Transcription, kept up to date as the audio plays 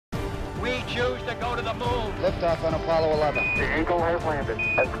choose to go to the moon. Liftoff on Apollo 11. The Eagle has landed.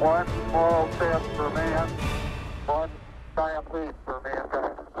 That's one small step for man, one giant leap for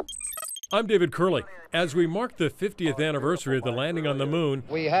mankind. I'm David Curley. As we mark the 50th anniversary of the landing on the moon,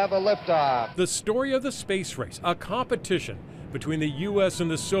 We have a liftoff. the story of the space race, a competition between the U.S.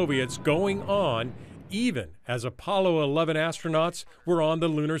 and the Soviets going on even as Apollo 11 astronauts were on the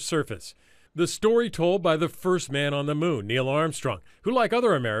lunar surface. The story told by the first man on the moon, Neil Armstrong, who, like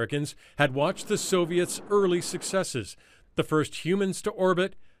other Americans, had watched the Soviets' early successes, the first humans to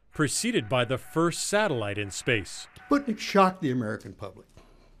orbit, preceded by the first satellite in space. But it shocked the American public.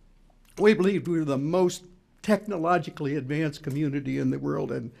 We believed we were the most technologically advanced community in the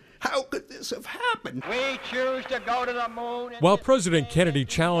world, and how could this have happened? We choose to go to the moon. While President Kennedy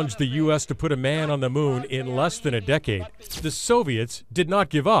challenged the U.S. to put a man on the moon in less than a decade, the Soviets did not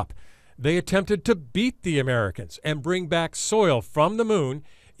give up. They attempted to beat the Americans and bring back soil from the moon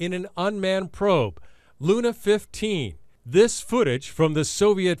in an unmanned probe, Luna 15. This footage from the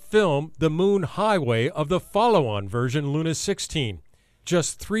Soviet film The Moon Highway of the follow-on version Luna 16.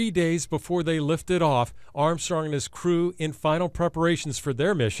 Just 3 days before they lifted off, Armstrong and his crew in final preparations for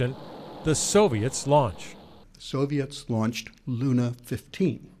their mission, the Soviets launch. The Soviets launched Luna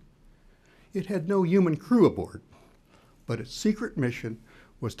 15. It had no human crew aboard, but its secret mission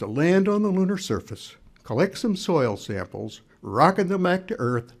was to land on the lunar surface, collect some soil samples, rocket them back to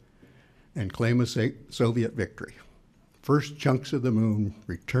Earth, and claim a Soviet victory. First chunks of the moon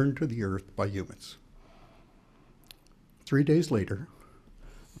returned to the Earth by humans. 3 days later,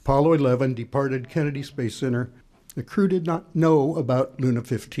 Apollo 11 departed Kennedy Space Center. The crew did not know about Luna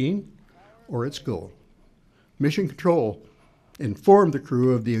 15 or its goal. Mission Control informed the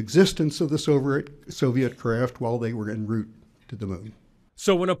crew of the existence of the Soviet craft while they were en route to the moon.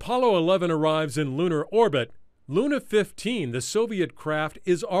 So when Apollo 11 arrives in lunar orbit, Luna 15, the Soviet craft,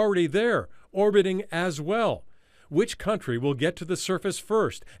 is already there, orbiting as well. Which country will get to the surface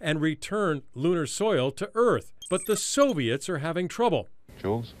first and return lunar soil to Earth? But the Soviets are having trouble.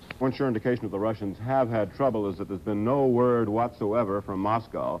 Jules? One sure indication that the Russians have had trouble is that there's been no word whatsoever from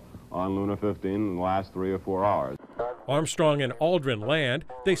Moscow on Luna 15 in the last 3 or 4 hours. Armstrong and Aldrin land.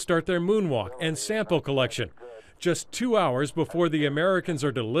 They start their moonwalk and sample collection. Just 2 hours before the Americans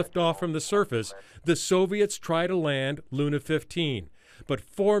are to lift off from the surface, the Soviets try to land Luna 15. But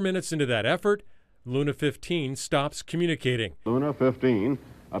 4 minutes into that effort, Luna 15 stops communicating. Luna 15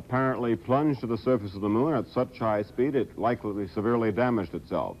 apparently plunged to the surface of the moon at such high speed it likely severely damaged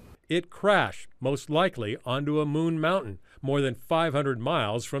itself. It crashed, most likely, onto a moon mountain, more than 500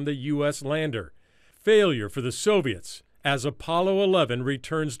 miles from the U.S. lander. Failure for the Soviets as Apollo 11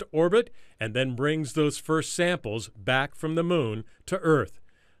 returns to orbit and then brings those first samples back from the moon to Earth.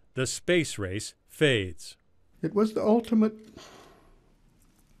 The space race fades. It was the ultimate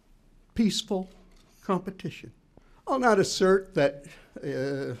peaceful competition. I'll not assert that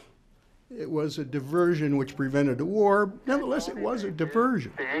it was a diversion which prevented a war. Nevertheless, it was a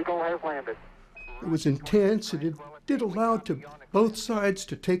diversion. The Eagle has landed. It was intense, and it did allow to both sides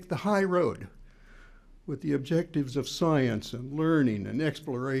to take the high road with the objectives of science and learning and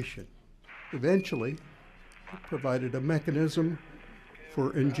exploration. Eventually, it provided a mechanism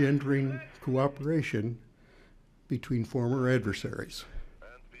for engendering cooperation between former adversaries.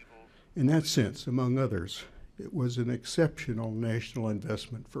 In that sense, among others, it was an exceptional national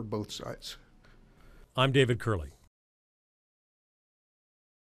investment for both sides. I'm David Curley.